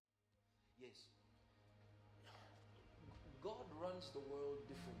God runs the world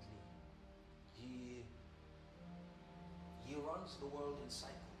differently. He runs the world in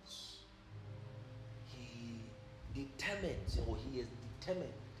cycles. He determines, or he is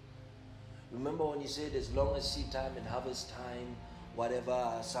determined. Remember when he said, as long as seed time and harvest time,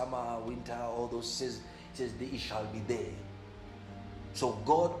 whatever, summer, winter, all those says it shall be there. So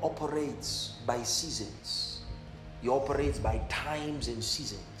God operates by seasons. He operates by times and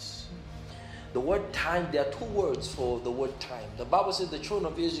seasons. The word time, there are two words for the word time. The Bible says the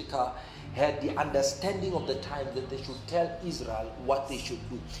children of Israel had the understanding of the time that they should tell Israel what they should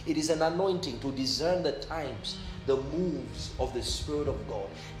do. It is an anointing to discern the times, the moves of the Spirit of God.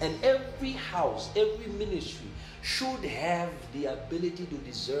 And every house, every ministry should have the ability to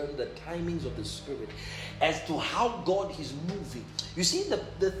discern the timings of the Spirit as to how God is moving. You see,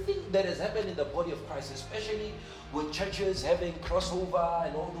 the thing that has happened in the body of Christ, especially with churches having crossover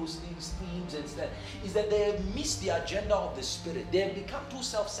and all those things, themes and stuff, is that they have missed the agenda of the Spirit. They have become too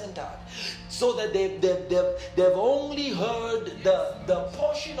self-centered, so that they've only heard the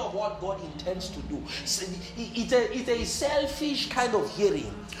portion of what God intends to do. So it's a selfish kind of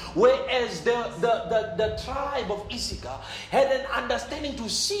hearing. Whereas the tribe of Issachar had an understanding to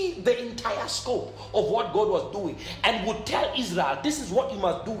see the entire scope of what God was doing, and would tell Israel, this is what you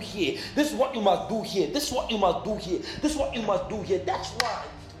must do here, this is what you must do here, this is what you must do here, this is what you must do here. That's why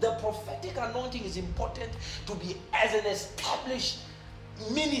the prophetic anointing is important to be as an established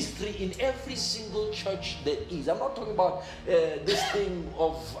ministry in every single church that is. I'm not talking about this thing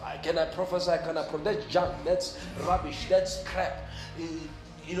of can I prophesy, can I prophesy? That's junk, that's rubbish, that's crap.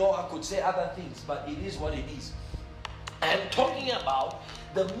 I could say other things, but it is what it is. I'm talking about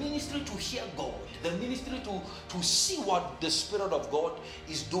the ministry to hear God, the ministry to see what the Spirit of God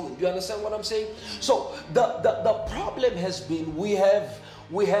is doing. Do you understand what I'm saying? So the problem has been we have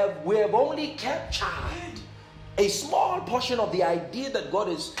only captured a small portion of the idea that God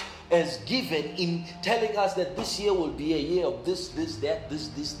has given in telling us that this year will be a year of this, that.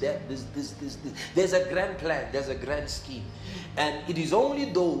 There's a grand plan, there's a grand scheme. And it is only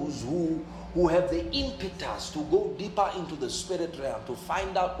those who have the impetus to go deeper into the spirit realm, to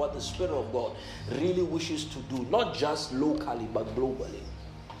find out what the Spirit of God really wishes to do, not just locally but globally.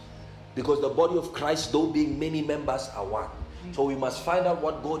 Because the body of Christ, though being many members, are one. So we must find out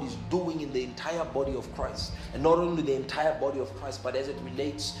what God is doing in the entire body of Christ. And not only the entire body of Christ, but as it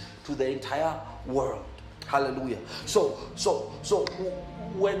relates to the entire world. Hallelujah. So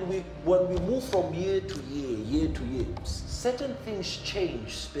when we move from year to year to year, certain things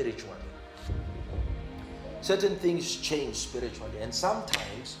change spiritually. Certain things change spiritually. And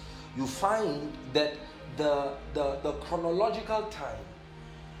sometimes you find that the chronological time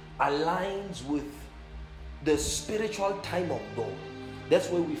aligns with the spiritual time of God. That's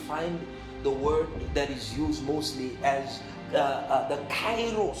where we find the word that is used mostly as the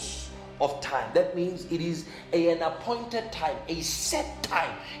kairos of time. That means it is an appointed time, a set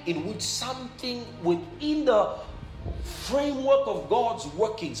time in which something within the framework of God's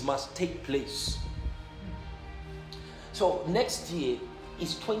workings must take place. So next year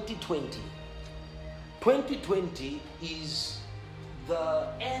is 2020. 2020 is the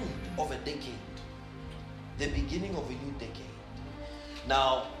end of a decade, the beginning of a new decade.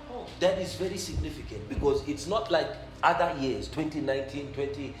 Now, that is very significant because it's not like other years,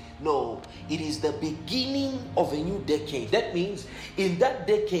 2019, no, it is the beginning of a new decade. That means in that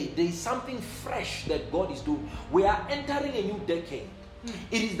decade, there is something fresh that God is doing. We are entering a new decade.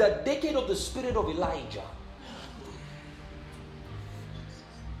 It is the decade of the spirit of Elijah.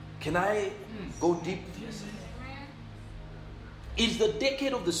 Can I go deep? It's the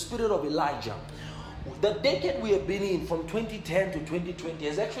decade of the spirit of Elijah. The decade we have been in from 2010 to 2020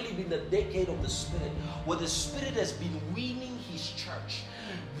 has actually been the decade of the Spirit, where the Spirit has been weaning His church,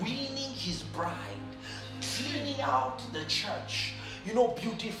 weaning His bride, cleaning out the church,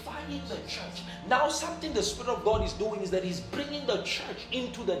 beautifying the church. Now something the Spirit of God is doing is that He's bringing the church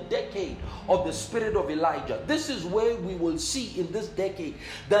into the decade of the spirit of Elijah. This is where we will see in this decade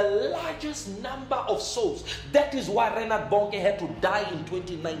the largest number of souls. That is why Reinhard Bonnke had to die in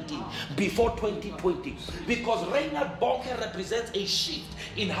 2019 before 2020, because Reinhard Bonnke represents a shift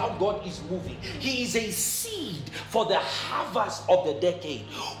in how God is moving. He is a seed for the harvest of the decade.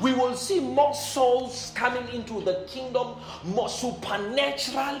 We will see more souls coming into the kingdom more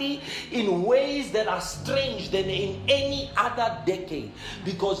supernaturally in ways that are strange than in any other decade,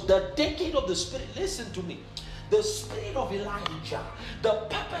 because the decade of the Spirit, listen to me, The spirit of Elijah, the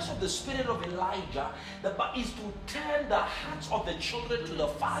purpose of the spirit of Elijah is to turn the hearts of the children to the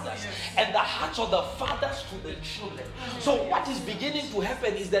fathers and the hearts of the fathers to the children. So what is beginning to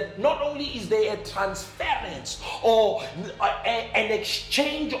happen is that not only is there a transference or an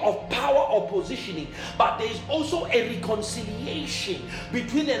exchange of power or positioning, but there is also a reconciliation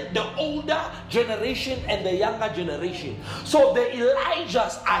between the older generation and the younger generation. So the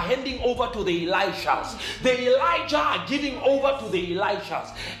Elijahs are handing over to the Elishas. The Elijah are giving over to the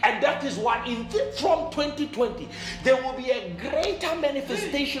Elishas. And that is why from 2020, there will be a greater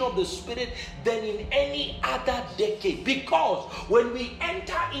manifestation of the Spirit than in any other decade. Because when we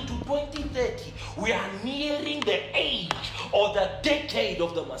enter into 2030, we are nearing the age or the decade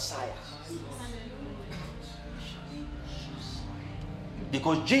of the Messiah.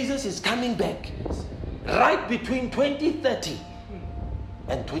 Because Jesus is coming back right between 2030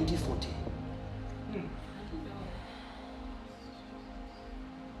 and 2040.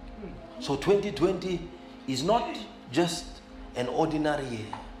 So 2020 is not just an ordinary year.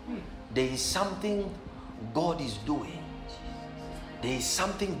 There is something God is doing. There is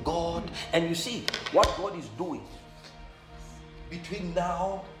something God, and you see what God is doing between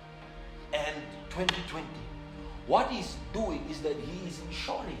now and 2020. What He's doing is that He is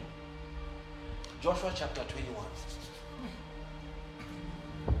ensuring. Joshua chapter 21.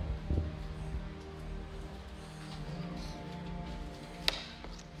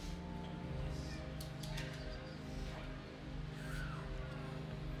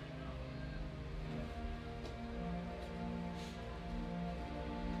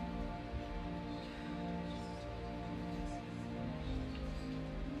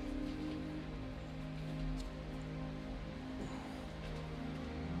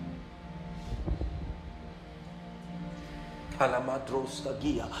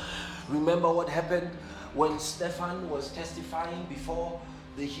 Remember what happened when Stephen was testifying before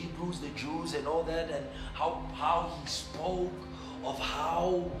the Hebrews, the Jews and all that, and how he spoke of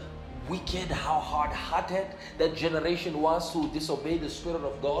how wicked, how hard-hearted that generation was who disobeyed the Spirit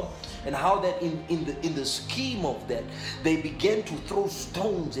of God, and how that in the scheme of that, they began to throw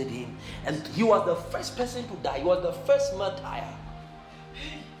stones at him, and he was the first person to die. He was the first martyr.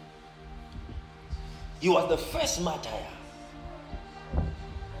 He was the first martyr.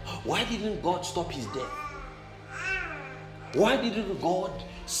 Why didn't God stop his death? Why didn't God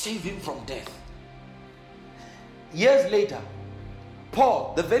save him from death? Years later,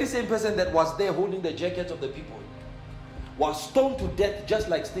 Paul, the very same person that was there holding the jackets of the people, was stoned to death just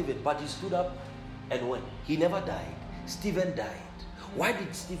like Stephen, but he stood up and went. He never died. Stephen died. Why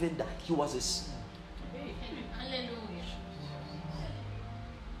did Stephen die? He was a seed. Hallelujah.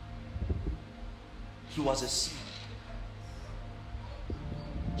 He was a seed.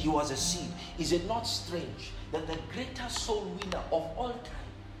 He was a seed. Is it not strange that the greatest soul winner of all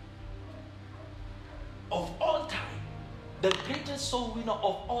time, the greatest soul winner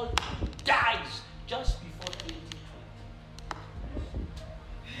of all time dies just before 2020?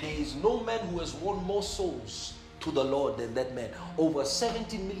 There is no man who has won more souls to the Lord than that man. Over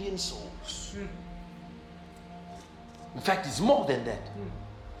 70 million souls. In fact, it's more than that.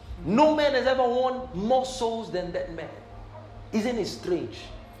 No man has ever won more souls than that man. Isn't it strange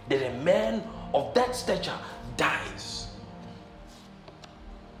that a man of that stature dies?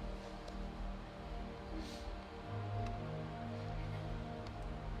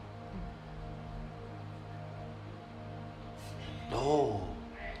 No,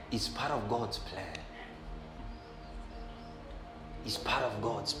 it's part of God's plan. It's part of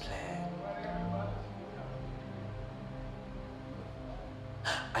God's plan.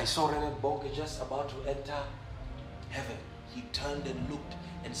 I saw Reinhard Bonnke just about to enter heaven. He turned and looked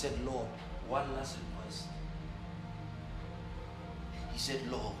and said, Lord, one last request. He said,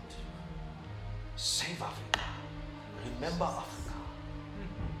 Lord, save Africa. Remember Africa.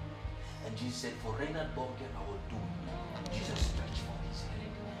 And Jesus said, for Reinhard Bonnke, I will do it. Jesus stretched forth his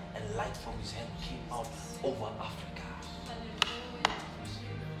hand, and light from his hand came out over Africa.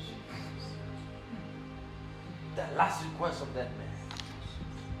 The last request of that man.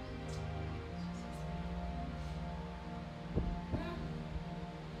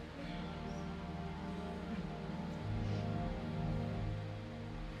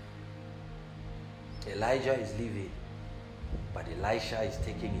 Elijah is leaving, but Elisha is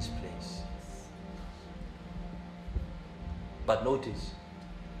taking his place. But notice,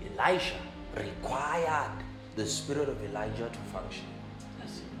 Elisha required the spirit of Elijah to function.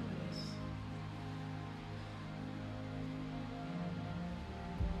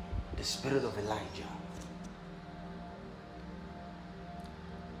 The spirit of Elijah.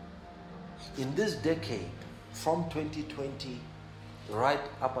 In this decade, from 2020 right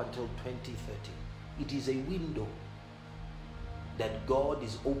up until 2030. It is a window that God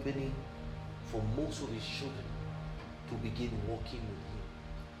is opening for most of his children to begin walking with him.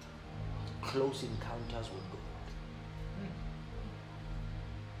 Close encounters with God.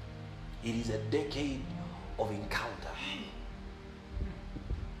 It is a decade of encounter.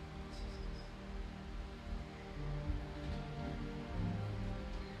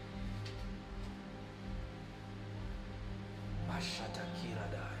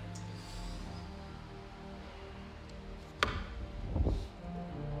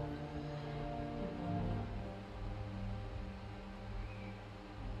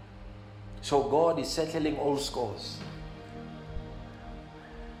 So God is settling old scores.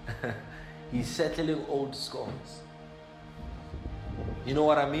 He's settling old scores. You know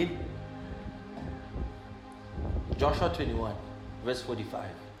what I mean? Joshua 21, verse 45.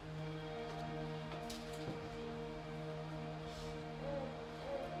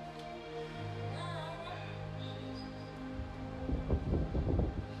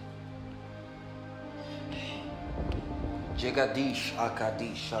 Jegadish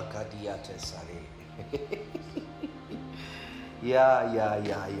akadish akadiyate sare. Yeah.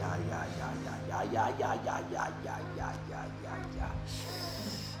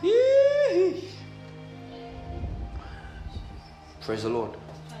 Praise the Lord.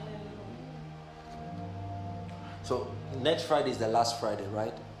 So next Friday is the last Friday,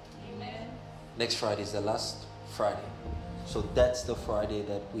 right? Amen. Next Friday is the last Friday. So that's the Friday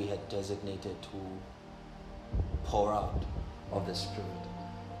that we had designated to pour out of the Spirit.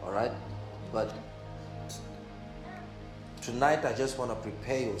 All right? But tonight I just want to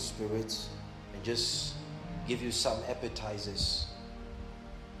prepare your spirits and just give you some appetizers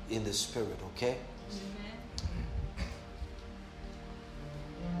in the Spirit, okay? Amen.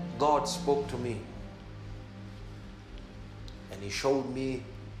 God spoke to me and he showed me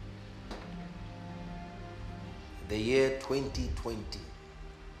the year 2020.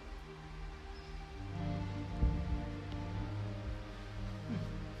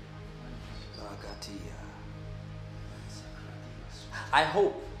 I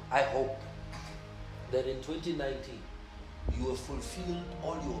hope that in 2019 you have fulfilled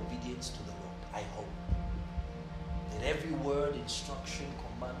all your obedience to the Lord. I hope that every word, instruction,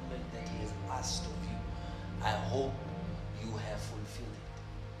 commandment that he has asked of you, I hope you have fulfilled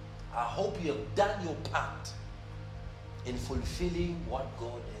it. I hope you have done your part in fulfilling what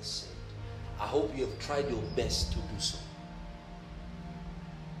God has said. I hope you have tried your best to do so.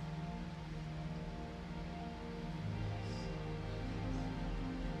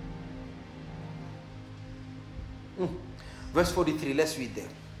 Verse 43, let's read there.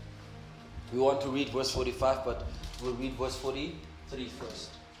 We want to read verse 45, but we'll read verse 43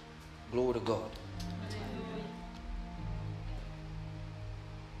 first. Glory to God.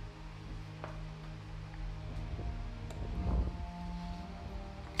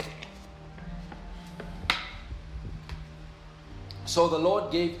 So the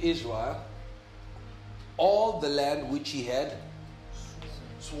Lord gave Israel all the land which he had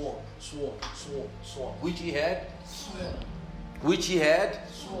sworn. Which he had sworn. Which he had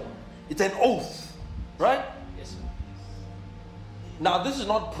sworn. It's an oath, right? Yes. Now this is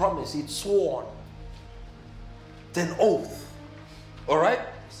not promise, it's sworn. It's an oath. All right?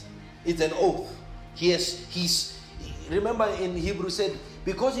 It's an oath. Remember in Hebrew said,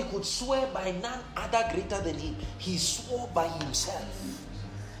 because he could swear by none other greater than him, he swore by himself.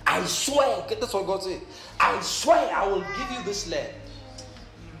 I swear, that's what God said. I swear I will give you this land.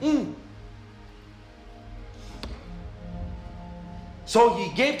 So he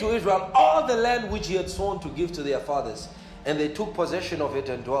gave to Israel all the land which he had sworn to give to their fathers, and they took possession of it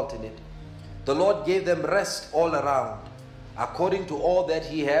and dwelt in it. The Lord gave them rest all around, according to all that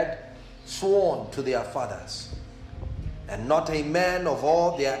he had sworn to their fathers. And not a man of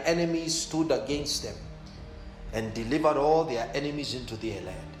all their enemies stood against them, and delivered all their enemies into their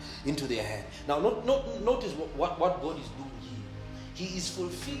hand. Now notice what God is doing here. He is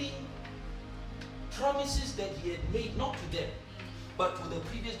fulfilling promises that he had made, not to them, but to the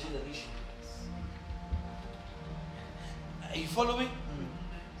previous generation. Are you following?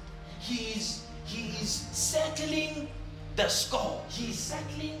 He is settling the score. He is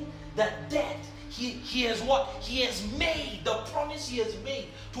settling the debt. He has what? He has made the promise he has made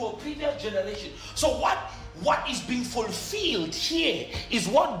to a previous generation. So what is being fulfilled here is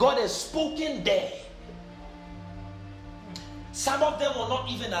what God has spoken there. Some of them were not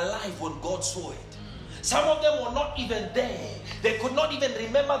even alive when God saw it. Some of them were not even there. They could not even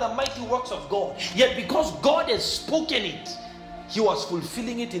remember the mighty works of God. Yet because God has spoken it, he was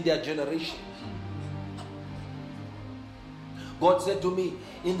fulfilling it in their generation. God said to me,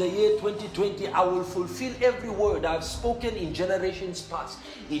 in the year 2020, I will fulfill every word I've spoken in generations past,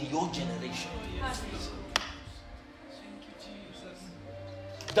 in your generation.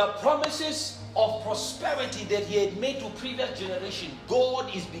 The promises of prosperity that He had made to previous generation,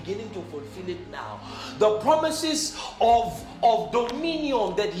 God is beginning to fulfill it now. The promises of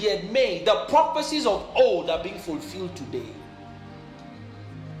dominion that He had made, the prophecies of old are being fulfilled today.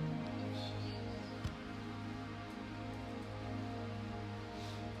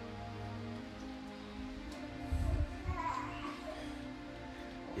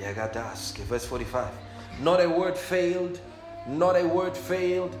 Yeah, I got to ask. Verse 45. Not a word failed, not a word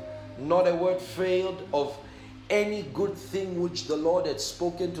failed, not a word failed of any good thing which the Lord had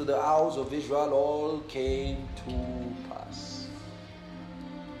spoken to the house of Israel, all came to pass.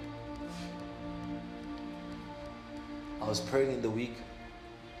 I was praying in the week.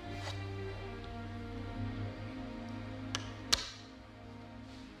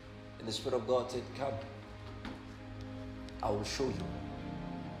 And the Spirit of God said, come, I will show you.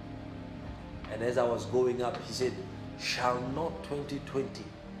 And as I was going up, He said, shall not 2020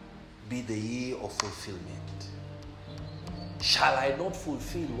 be the year of fulfillment? Shall I not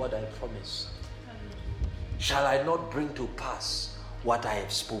fulfill what I promised? Shall I not bring to pass what I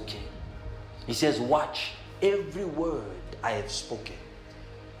have spoken? He says, watch, every word I have spoken,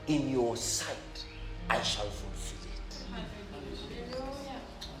 in your sight I shall fulfill it.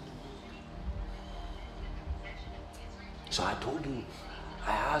 So I told you,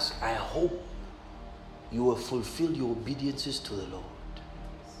 I hope you will fulfill your obediences to the Lord.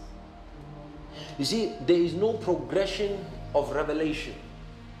 You see, there is no progression of revelation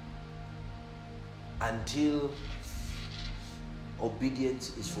until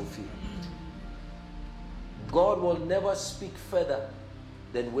obedience is fulfilled. God will never speak further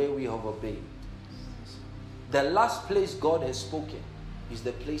than where we have obeyed. The last place God has spoken is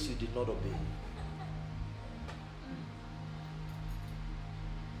the place you did not obey.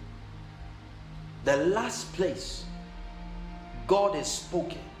 The last place God has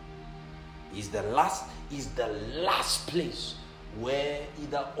spoken is the last place where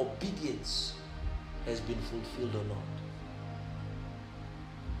either obedience has been fulfilled or not.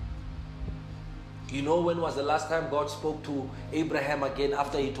 You know when was the last time God spoke to Abraham again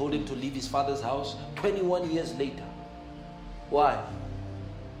after He told him to leave his father's house? 21 years later. Why?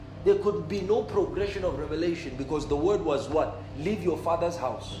 There could be no progression of revelation because the word was what? Leave your father's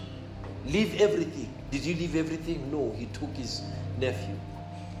house. Leave everything. Did he leave everything? No, he took his nephew.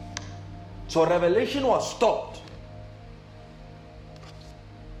 So revelation was stopped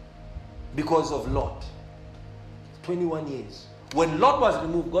because of Lot. 21 years. When Lot was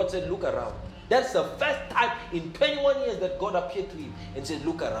removed, God said, look around. That's the first time in 21 years that God appeared to him and said,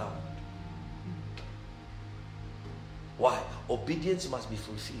 look around. Why? Obedience must be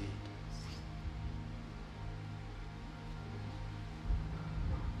fulfilled.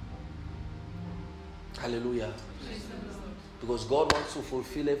 Hallelujah. Because God wants to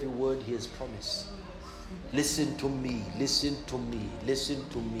fulfill every word He has promised. Listen to me, listen to me, listen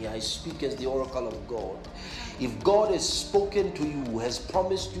to me. I speak as the oracle of God. If God has spoken to you, has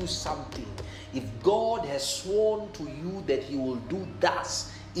promised you something, if God has sworn to you that He will do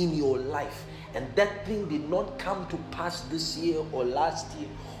thus in your life, and that thing did not come to pass this year or last year,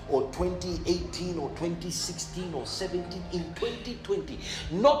 or 2018 or 2016 or 17, in 2020,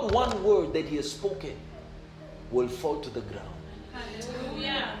 not one word that He has spoken will fall to the ground.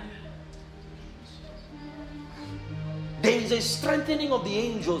 Hallelujah. There is a strengthening of the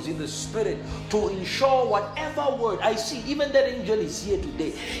angels in the spirit to ensure whatever word I see, even that angel is here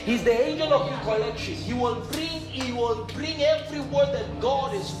today. He's the angel of recollection. He will bring every word that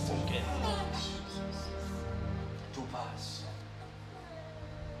God has spoken to pass.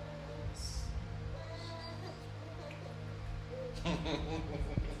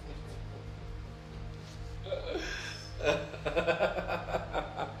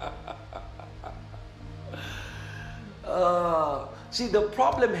 See, the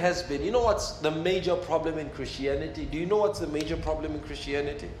problem has been, you know what's the major problem in Christianity? Do you know what's the major problem in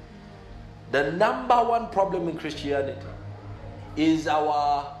Christianity? The number one problem in Christianity is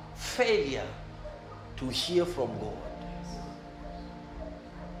our failure to hear from God.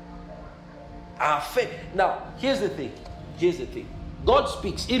 Now, here's the thing. God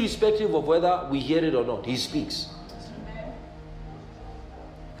speaks irrespective of whether we hear it or not. He speaks.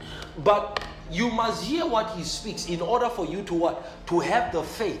 But you must hear what He speaks in order for you to what? To have the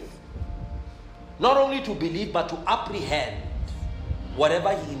faith. Not only to believe, but to apprehend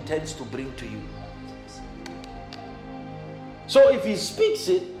whatever He intends to bring to you. So if He speaks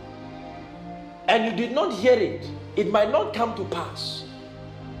it, and you did not hear it, it might not come to pass.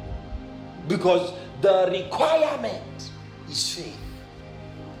 Because the requirement is faith.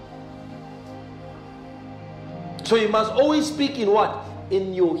 So you must always speak in what?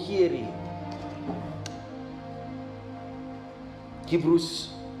 In your hearing.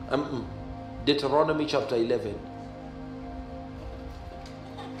 Deuteronomy chapter 11.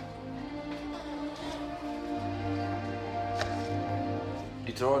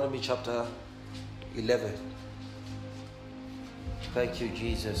 Deuteronomy chapter 11. Thank you,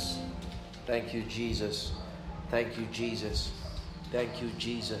 Jesus. Thank you, Jesus. Thank you, Jesus. Thank you,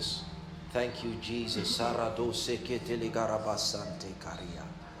 Jesus. Thank you, Jesus.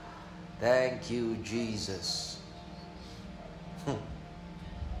 Thank you, Jesus.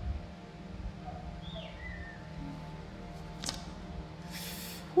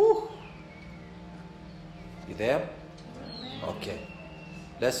 Whew. You there? Okay.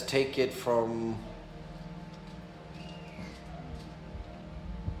 Let's take it from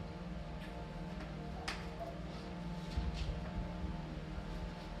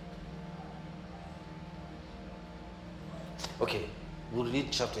okay, we'll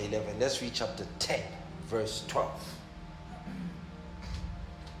read chapter 11. Let's read chapter 10, verse 12.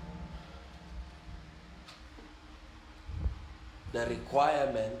 The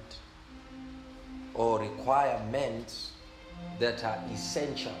requirement or requirements that are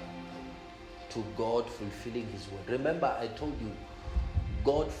essential to God fulfilling His word. Remember, I told you,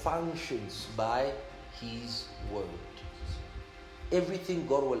 God functions by His word. Everything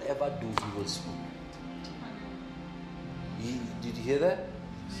God will ever do, He will speak. Did you hear that?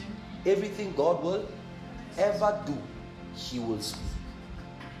 Everything God will ever do, He will speak.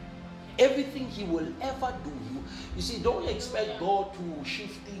 Everything He will ever do, you see, don't expect God to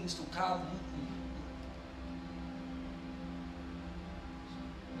shift things to come.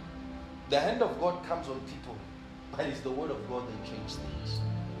 The hand of God comes on people, but it's the word of God that changes things.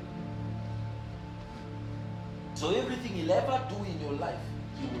 So everything He'll ever do in your life,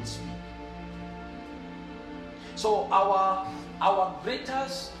 He will speak. So our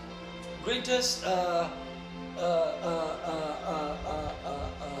greatest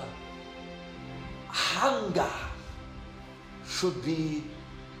hunger should be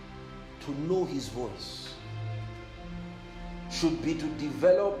to know His voice. Should be to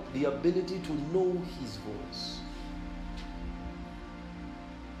develop the ability to know His voice.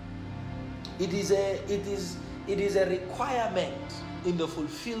 It is a requirement in the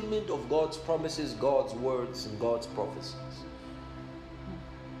fulfillment of God's promises, God's words, and God's prophecies.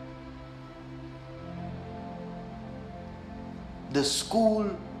 The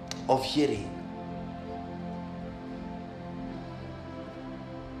school of hearing.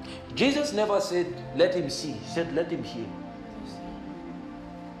 Jesus never said, let him see. He said, let him hear.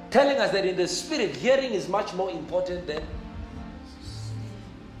 Telling us that in the spirit, hearing is much more important than...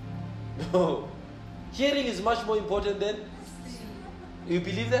 No. Hearing is much more important than... You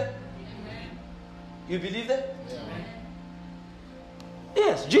believe that? You believe that?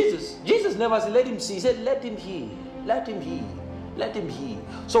 Yes, Jesus never said, let him see. He said, let him hear. Let him hear. Let him hear.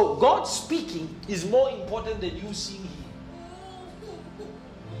 So God speaking is more important than you seeing Him.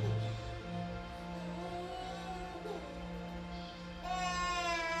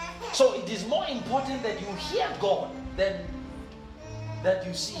 So it is more important that you hear God than that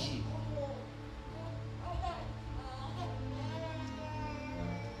you see Him.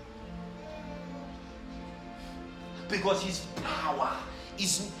 Because His power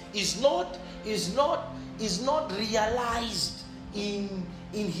is not realized in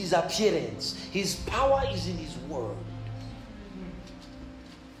His appearance. His power is in His word.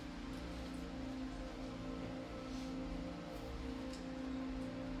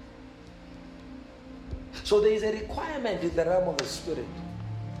 So there is a requirement in the realm of the spirit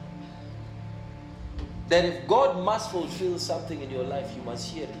that if God must fulfill something in your life, you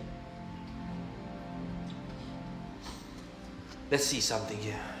must hear it. Let's see something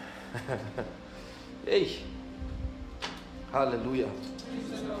here. Hey. Hallelujah.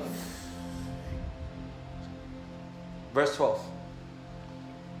 Verse 12.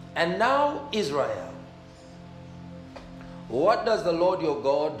 And now, Israel, what does the Lord your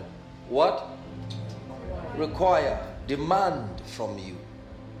God, what? Require, demand from you?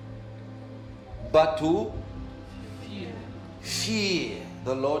 But to fear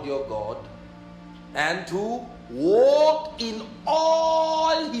the Lord your God and to walk in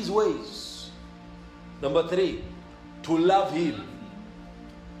all His ways. Number 3, to love Him.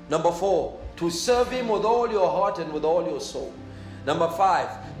 Number 4, to serve Him with all your heart and with all your soul. Number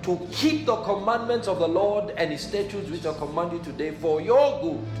 5, to keep the commandments of the Lord and His statutes which I command you today for your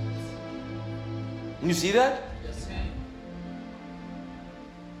good. You see that? Yes.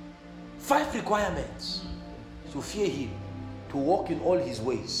 5 requirements: to fear him, to walk in all his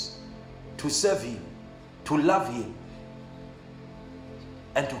ways, to serve him, to love him,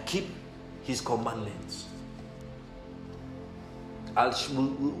 and to keep his commandments.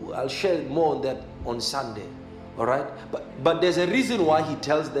 I'll share more on that on Sunday. All right? But there's a reason why he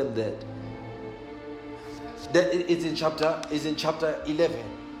tells them that. That it's in chapter 11.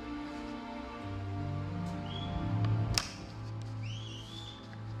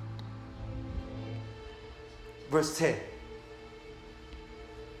 Verse 10.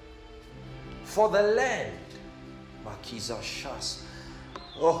 For the land, Makiza Shas.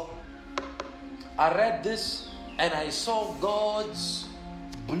 Oh, I read this and I saw God's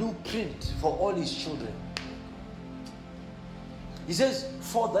blueprint for all his children. He says,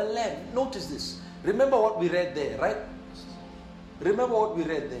 for the land. Notice this. Remember what we read there, right? Remember what we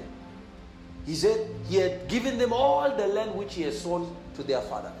read there. He said he had given them all the land which he has sown to their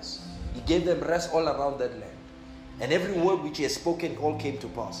fathers. He gave them rest all around that land. And every word which he has spoken all came to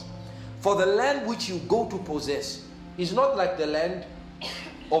pass. For the land which you go to possess is not like the land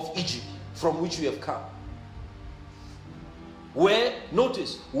of Egypt from which you have come. Where,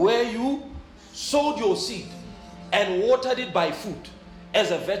 notice, where you sowed your seed and watered it by foot as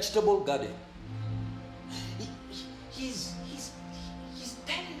a vegetable garden. He's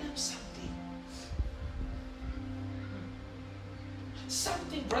telling them something.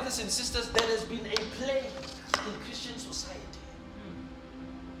 Something, brothers and sisters, that has been a plague in Christian society.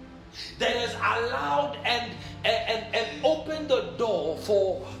 That has allowed and opened the door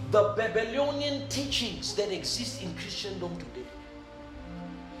for the Babylonian teachings that exist in Christendom today.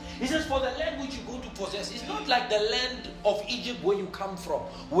 He says, for the land which you go to possess, it's not like the land of Egypt where you come from,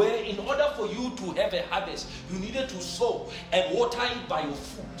 where in order for you to have a harvest, you needed to sow and water it by your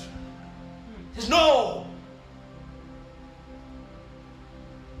foot. He says, no.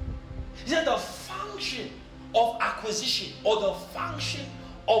 He said the function of acquisition or the function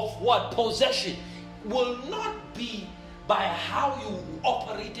of what? Possession will not be by how you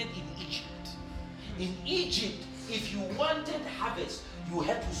operated in Egypt. In Egypt, if you wanted harvest, you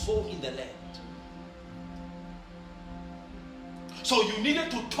had to sow in the land. So you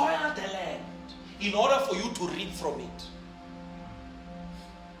needed to toil the land in order for you to reap from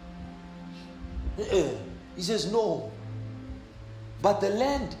it. He says, no. But the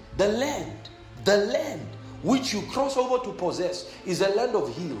land which you cross over to possess is a land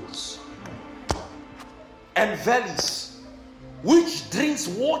of hills and valleys, which drinks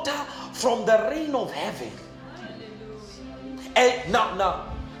water from the rain of heaven. And now,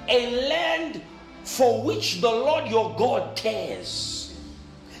 a land for which the Lord your God cares.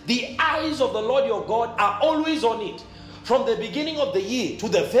 The eyes of the Lord your God are always on it, from the beginning of the year to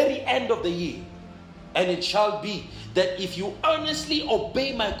the very end of the year. And it shall be that if you earnestly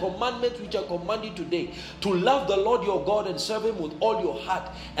obey my commandments which I command you today, to love the Lord your God and serve him with all your heart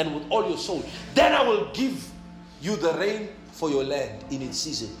and with all your soul, then I will give you the rain for your land in its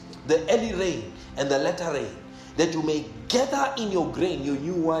season, the early rain and the latter rain, that you may gather in your grain, your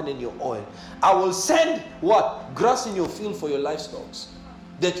new wine and your oil. I will send what? Grass in your field for your livestock,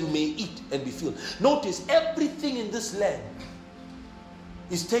 that you may eat and be filled. Notice, everything in this land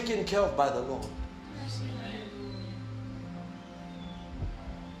is taken care of by the Lord.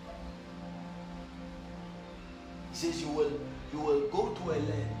 He says you will go to a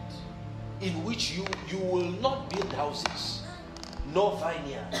land in which you will not build houses, nor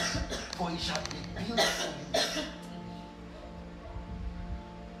vineyards, for it shall be built for you.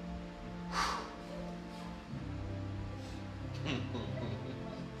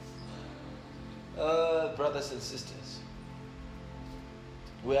 Brothers and sisters,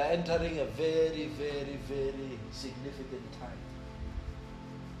 we are entering a very, very, very significant time.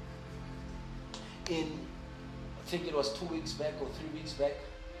 I think it was 2 weeks back or 3 weeks back,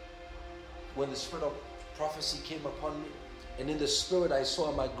 when the spirit of prophecy came upon me, and in the spirit I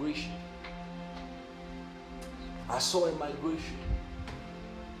saw a migration. I saw a migration.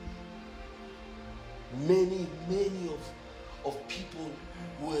 Many of people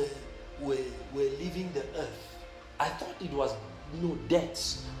were leaving the earth. I thought it was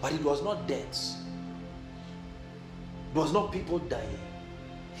deaths, but it was not deaths. It was not people dying.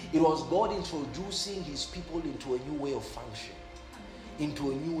 It was God introducing his people into a new way of function,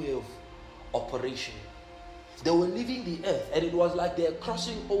 into a new way of operation. They were leaving the earth, and it was like they're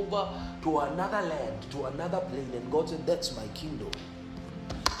crossing over to another land, to another plane, and God said, that's my kingdom.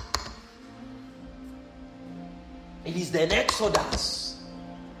 It is an exodus.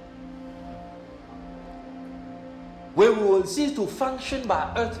 where we will cease to function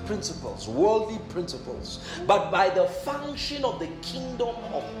by earth principles, worldly principles, but by the function of the kingdom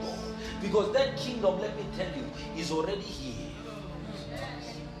of God. Because that kingdom, let me tell you, is already here.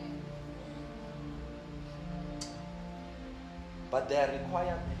 But there are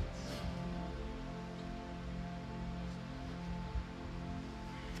requirements.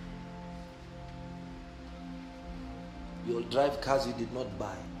 You'll drive cars you did not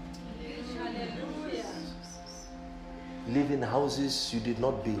buy. Hallelujah. Live in houses you did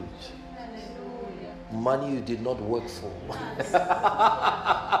not build. Money you did not work for.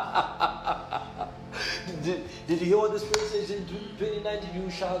 Did you hear what the Spirit says in 2019? You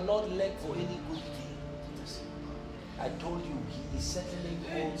shall not lack for any good thing. I told you, He is settling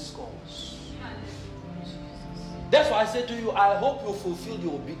all scores. That's why I said to you, I hope you fulfill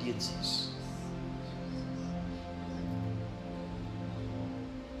your obediences.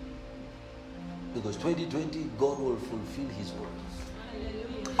 Because 2020, God will fulfill His word.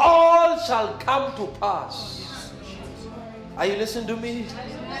 All shall come to pass. Are you listening to me?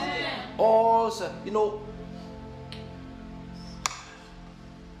 All shall,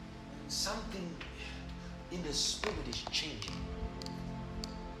 something in the spirit is changing.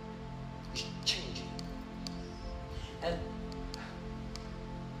 It's changing. And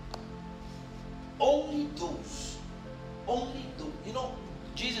only those,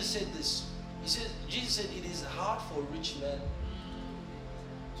 Jesus said this. Jesus said, it is hard for a rich man.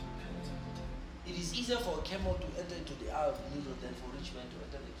 It is easier for a camel to enter into the eye of the needle than for a rich man to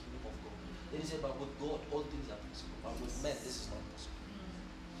enter the kingdom of God. Then he said, but with God, all things are possible. But with men, this is not possible.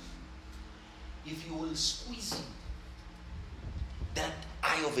 If you will squeeze in that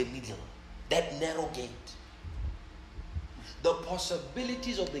eye of a needle, that narrow gate, the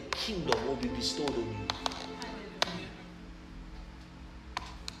possibilities of the kingdom will be bestowed on you.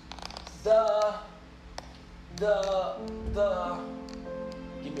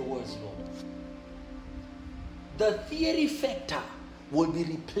 Give me words, Lord. The theory factor will be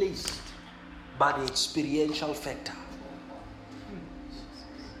replaced by the experiential factor.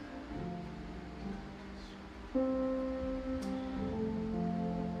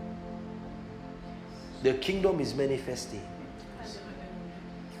 The kingdom is manifesting.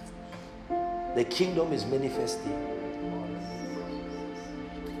 The kingdom is manifesting.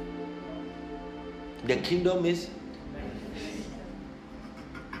 The kingdom is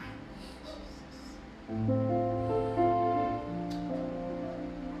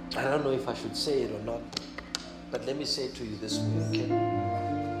I don't know if I should say it or not, but let me say it to you this way, okay?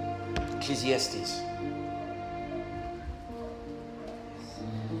 Ecclesiastes.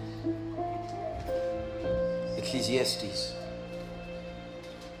 Ecclesiastes.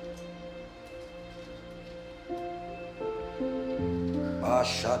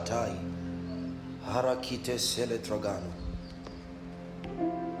 Ashatai. Harakite Seletragano.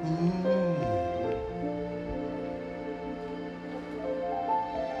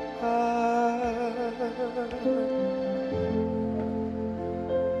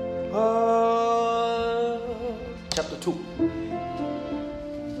 Chapter 2.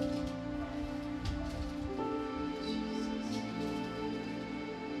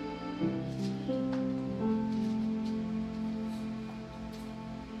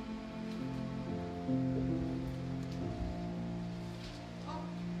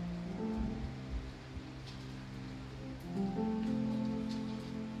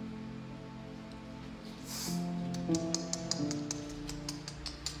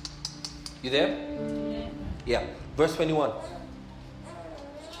 You there? Yeah. Verse 21.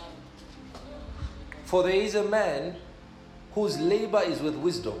 For there is a man whose labor is with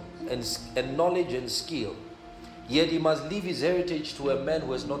wisdom and knowledge and skill, yet he must leave his heritage to a man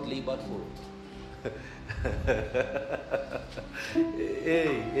who has not labored for it.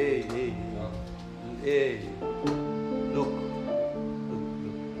 Hey. Look.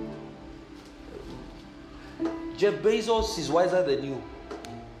 Jeff Bezos is wiser than you.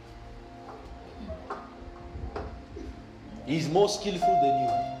 He's more skillful than you.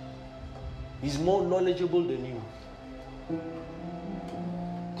 He's more knowledgeable than you.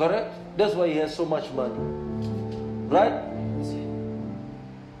 Correct? That's why he has so much money. Right?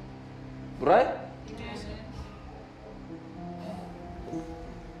 Right?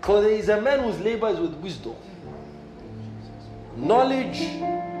 For there is a man whose labor is with wisdom, knowledge,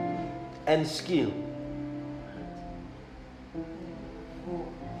 and skill.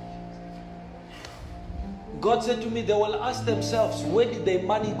 God said to me, they will ask themselves, where did their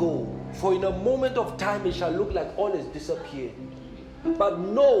money go? For in a moment of time it shall look like all has disappeared. But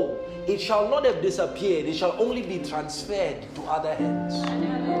no, it shall not have disappeared. It shall only be transferred to other hands.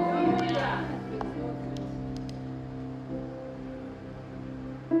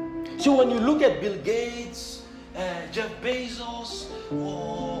 So when you look at Bill Gates, Jeff Bezos,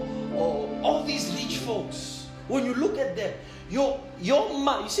 or all these rich folks, when you look at them, your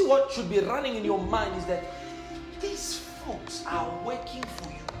mind, you see what should be running in your mind is that these folks are working for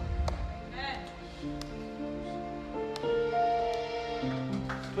you. Amen.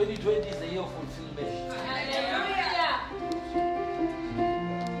 2020 is the year of fulfillment. Hallelujah.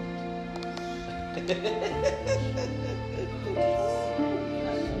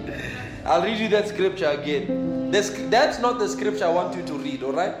 I'll read you that scripture again. That's not the scripture I want you to read,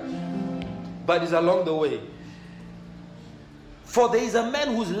 all right? But it's along the way. For there is a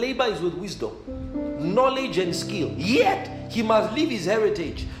man whose labor is with wisdom, knowledge and skill. Yet he must leave his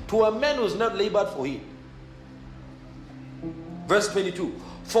heritage to a man who has not labored for him. Verse 22.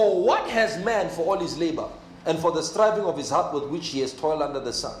 For what has man for all his labor, and for the striving of his heart with which he has toiled under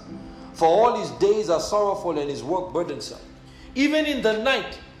the sun? For all his days are sorrowful and his work burdensome. Even in the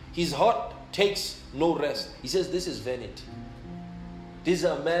night his heart takes no rest. He says this is vanity. This is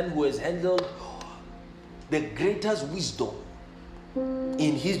a man who has handled the greatest wisdom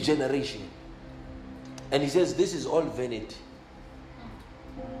in his generation. And he says this is all vanity.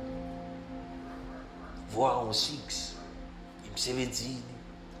 Voir en 6. Imsebenzini.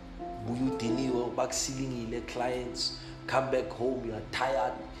 Buyudiniwe bakusilingile clients. Come back home, you are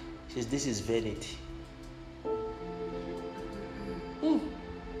tired. He says this is vanity.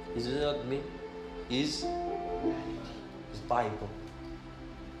 Is it not me? Is Bible.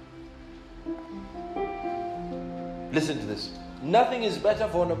 Listen to this. Nothing is better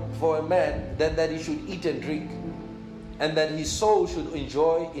for a man than that he should eat and drink, and that his soul should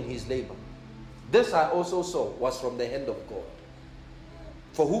enjoy in his labor. This I also saw was from the hand of God.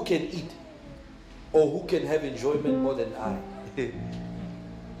 For who can eat, or who can have enjoyment more than I?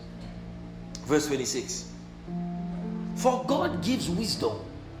 Verse 26. For God gives wisdom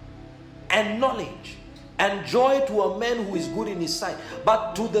and knowledge and joy to a man who is good in his sight.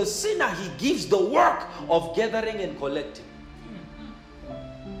 But to the sinner he gives the work of gathering and collecting,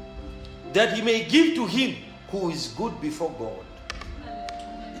 that he may give to him who is good before God.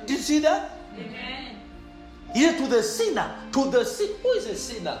 Did you see that? Amen. Here to the sinner, who is a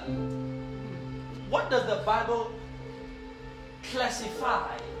sinner? What does the Bible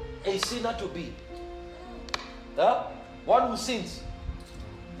classify a sinner to be? One who sins?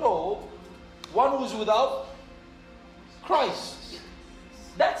 No. One who is without Christ.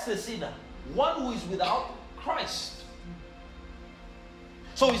 That's the sinner. One who is without Christ.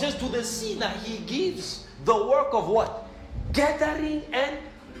 So he says to the sinner he gives the work of what? Gathering and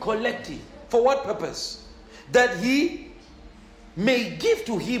collecting. For what purpose? That he may give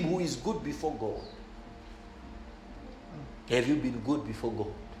to him who is good before God. Have you been good before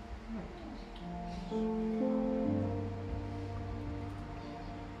God?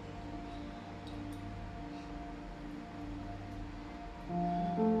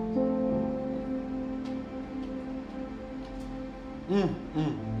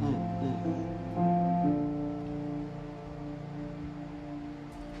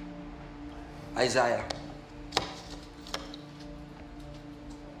 Isaiah.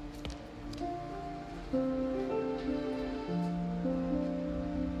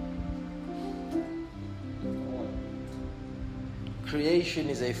 Creation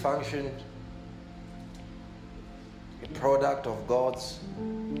is a function, a product of God's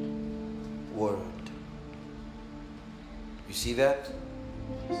word. You see that?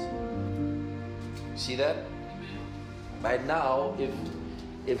 See that? By now,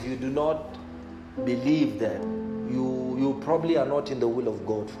 if you do not believe that, you probably are not in the will of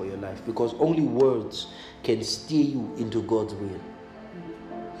God for your life, because only words can steer you into God's will.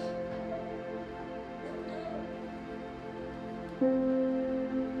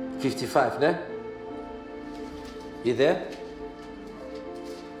 $55, ne? You there?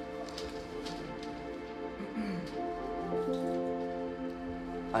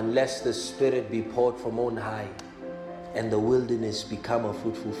 Unless the Spirit be poured from on high, and the wilderness become a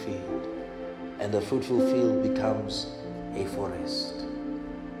fruitful field, and the fruitful field becomes a forest.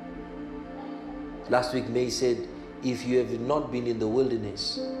 Last week May said, if you have not been in the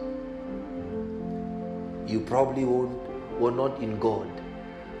wilderness, you probably were not in God,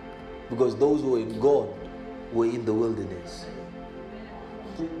 because those who were in God were in the wilderness.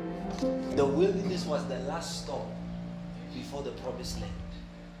 The wilderness was the last stop before the promised land.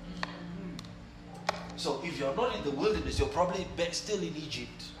 So if you're not in the wilderness, you're probably still in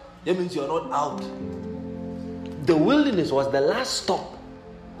Egypt. That means you're not out. The wilderness was the last stop.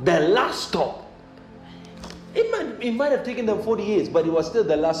 The last stop. It might have taken them 40 years, but it was still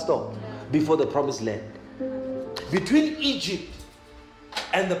the last stop before the promised land. Between Egypt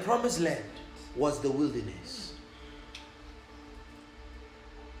And the promised land was the wilderness.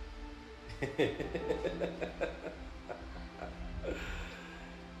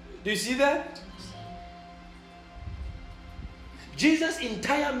 Do you see that? Jesus'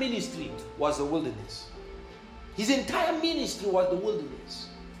 entire ministry was the wilderness. His entire ministry was the wilderness.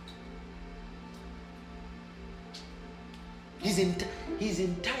 His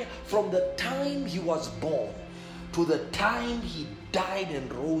entire, from the time he was born to the time he died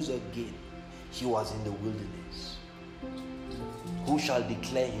and rose again, he was in the wilderness. Who shall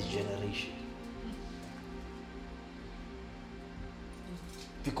declare his generation?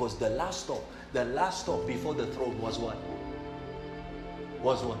 Because the last stop before the throne was what?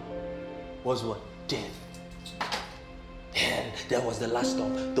 Was what? Death. And that was the last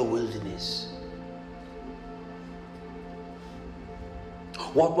stop, the wilderness.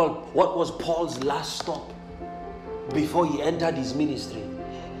 What was Paul's last stop before he entered his ministry?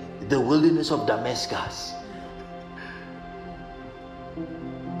 The wilderness of Damascus.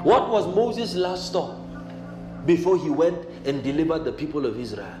 What was Moses' last stop before he went and delivered the people of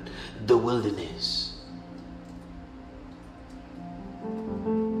Israel? The wilderness.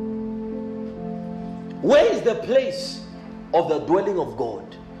 Where is the place of the dwelling of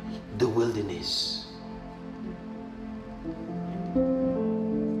God? The wilderness.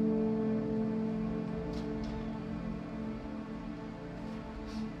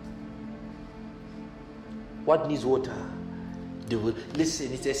 What needs water?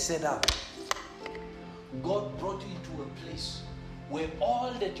 Listen, it's a setup. God brought you into a place where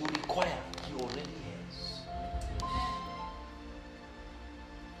all that you require, He already has.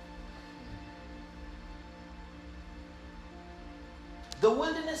 The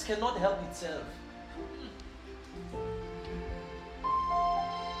wilderness cannot help itself.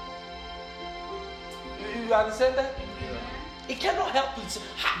 You understand that? It cannot help itself.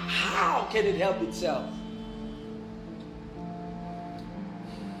 How can it help itself?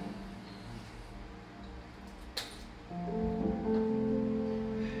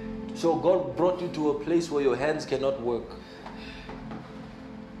 So God brought you to a place where your hands cannot work,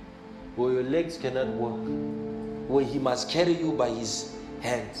 where your legs cannot work, where He must carry you by His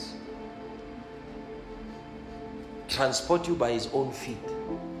hands, transport you by His own feet.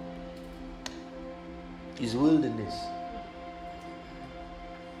 His wilderness.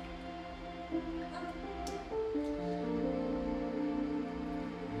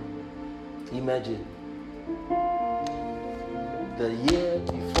 Imagine the year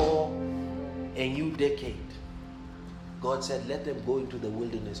before a new decade, God said, let them go into the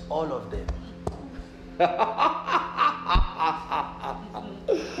wilderness, all of them.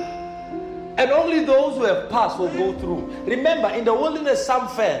 And only those who have passed will go through. Remember, in the wilderness, some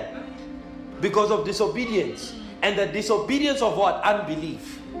fell because of disobedience. And the disobedience of what?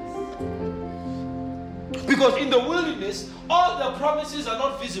 Unbelief. Because in the wilderness, all the promises are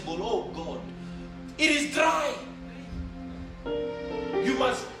not visible. Oh God, it is dry.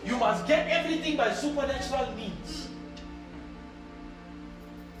 You must get everything by supernatural means.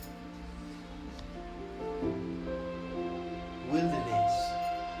 Wilderness.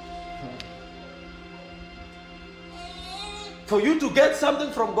 For you to get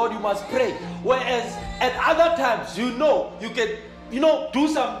something from God, you must pray. Whereas at other times, you can, do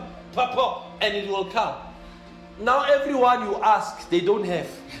some papa and it will come. Now everyone you ask, they don't have.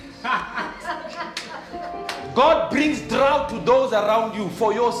 God brings drought to those around you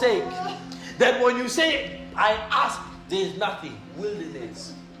for your sake. That when you say, I ask, there is nothing.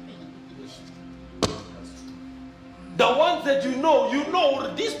 Wilderness. The ones that you know,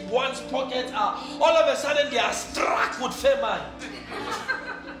 these ones' pockets are, all of a sudden they are struck with famine.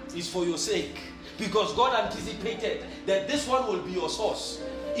 It's for your sake. Because God anticipated that this one will be your source.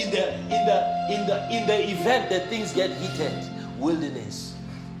 In the event that things get heated. Wilderness.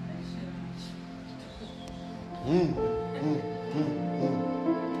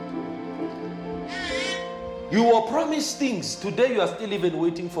 You were promised things. Today you are still even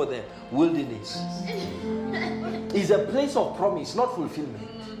waiting for them. Wilderness is a place of promise, not fulfillment.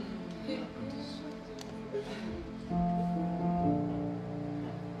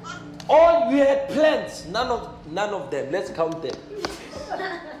 All we had plans, none of them. Let's count them.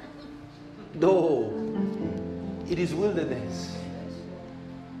 No, it is wilderness.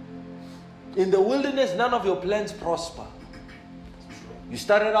 In the wilderness, none of your plans prosper. You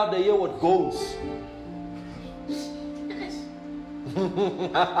started out the year with goals.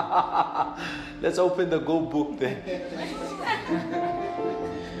 Let's open the goal book there.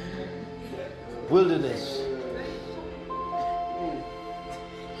 Wilderness.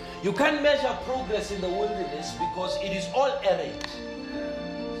 You can't measure progress in the wilderness because it is all arid.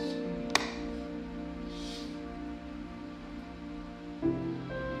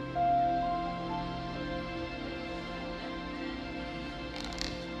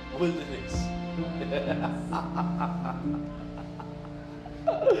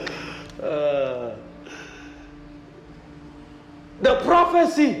 The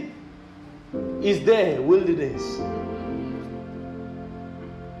prophecy is there, wilderness.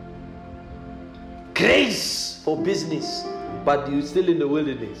 Grace for business, but you're still in the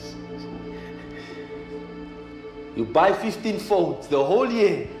wilderness. You buy 15 phones the whole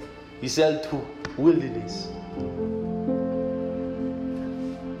year, you sell 2, wilderness.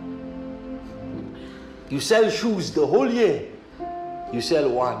 You sell shoes the whole year, you sell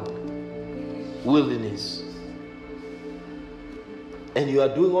 1, wilderness. And you are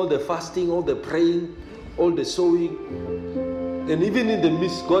doing all the fasting, all the praying, all the sowing. And even in the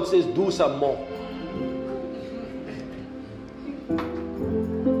midst, God says, do some more.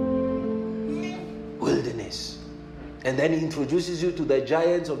 Wilderness. And then He introduces you to the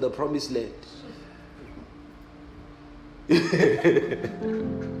giants of the promised land.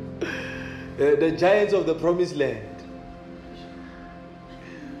 The giants of the promised land.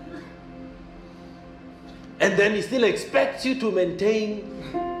 And then He still expects you to maintain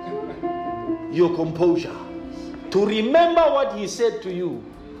your composure, to remember what He said to you.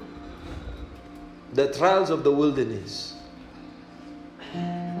 The trials of the wilderness.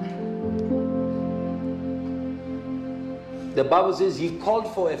 The Bible says He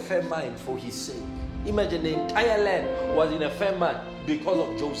called for a firm mind for His sake. Imagine the entire land was in a firm mind because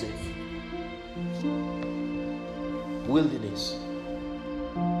of Joseph. Wilderness.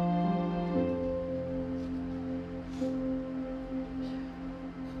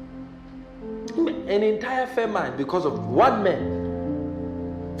 An entire firm mind because of one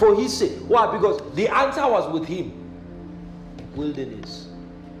man. For His sake. Why? Because the answer was with Him. Wilderness.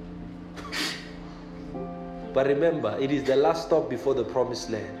 But remember, it is the last stop before the promised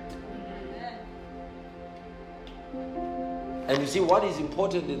land. And you see, what is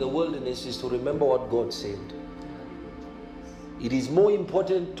important in the wilderness is to remember what God said. It is more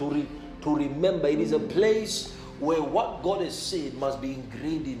important to remember. It is a place where what God has said must be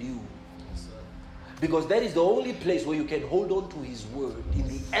ingrained in you. Because that is the only place where you can hold on to His word in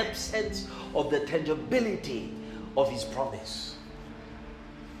the absence of the tangibility of His promise.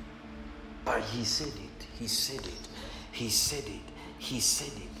 But He said it. He said it. He said it. He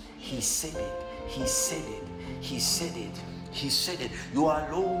said it. He said it. He said it. He said it. He said it. You are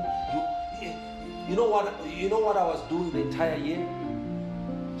alone. You know what I was doing the entire year?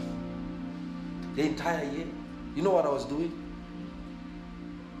 The entire year. You know what I was doing?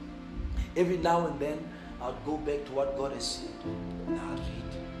 Every now and then, I would go back to what God has said. And I would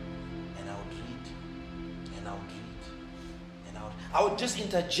read. And I would read. And I would read. And I would just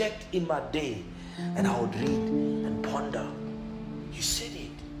interject in my day. And I would read and ponder. You said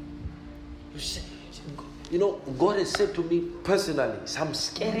it. You said it. You know, God has said to me personally, some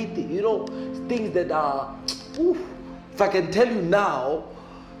scary things. You know, things that are, if I can tell you now,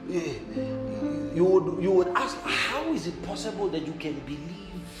 you would ask, how is it possible that you can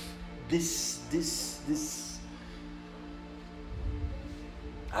believe this?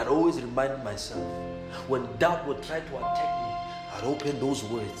 I'd always remind myself, when doubt would try to attack me, I'd open those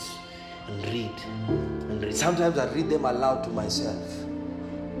words and read. Sometimes I read them aloud to myself.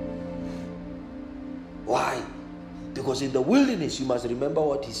 Why? Because in the wilderness you must remember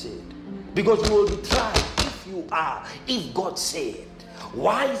what He said. Because you will be tried if God said.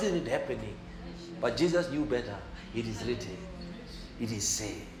 Why isn't it happening? But Jesus knew better. It is written. It is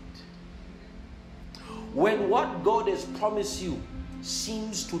said. When what God has promised you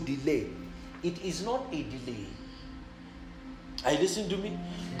seems to delay, it is not a delay. Are you listening to me?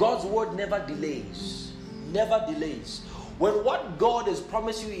 God's word never delays. Never delays. When what God has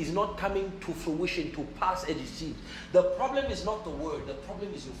promised you is not coming to fruition, to pass as it seems, the problem is not the word, the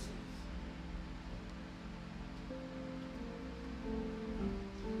problem is your faith.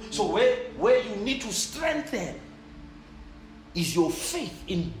 So where you need to strengthen is your faith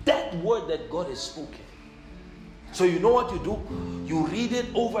in that word that God has spoken. So you know what you do? You read it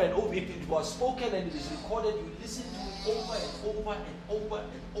over and over. If it was spoken and it is recorded, you listen to it over and over and over and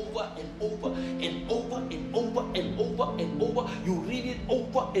over and over and over and over and over and over. You read it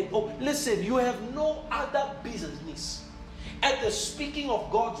over and over. Listen, you have no other business at the speaking of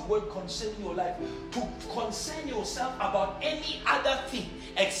God's word concerning your life to concern yourself about any other thing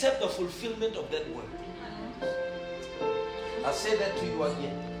except the fulfillment of that word. I'll say that to you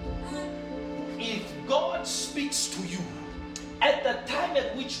again. If God speaks to you at the time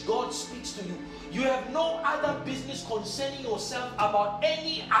at which God speaks to you, you have no other business concerning yourself about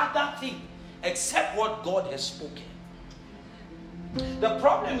any other thing except what God has spoken. The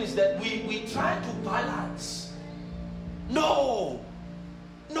problem is that we try to balance. No.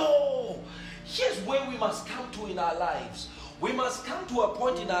 here's where we must come to in our lives. We must come to a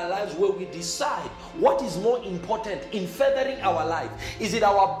point in our lives where we decide what is more important in furthering our life. Is it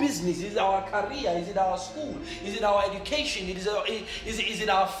our business? Is it our career? Is it our school? Is it our education? Is it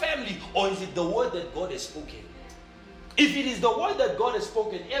our family? Or is it the word that God has spoken? If it is the word that God has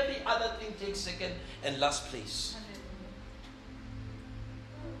spoken, every other thing takes second and last place.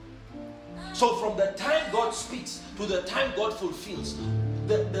 So from the time God speaks to the time God fulfills,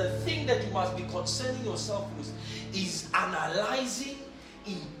 the thing that you must be concerning yourself with is analyzing,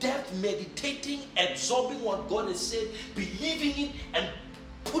 in depth, meditating, absorbing what God has said, believing it, and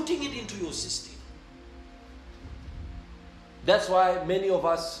putting it into your system. That's why many of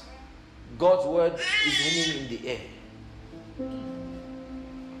us, God's word is hanging in the air.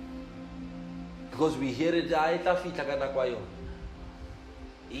 Because we hear it,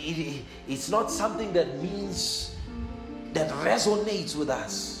 it's not something that means, that resonates with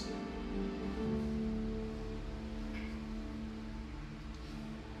us.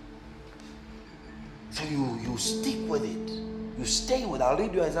 So you stick with it. You stay with it. I'll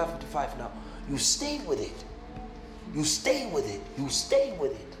read you Isaiah 55 now. You stay with it. You stay with it. You stay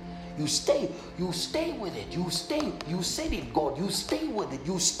with it. You stay with it. You said it, God. You stay with it.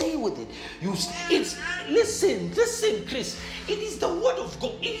 You stay with it. Listen, Chris. It is the word of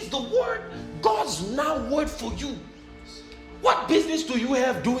God. It is the word, God's now word for you. What business do you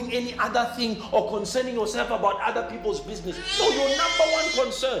have doing any other thing or concerning yourself about other people's business? No, your number one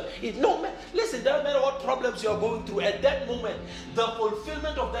concern is listen, doesn't matter what problems you are going through at that moment, the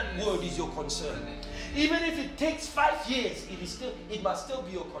fulfillment of that word is your concern. Even if it takes 5 years, it must still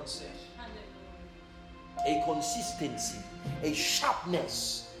be your concern. A consistency, a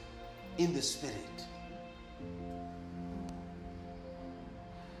sharpness in the spirit.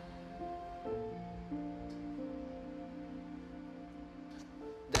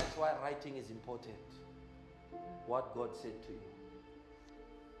 That's why writing is important. What God said to you.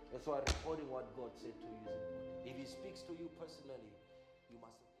 That's why recording what God said to you is important. If He speaks to you personally, you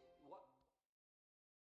must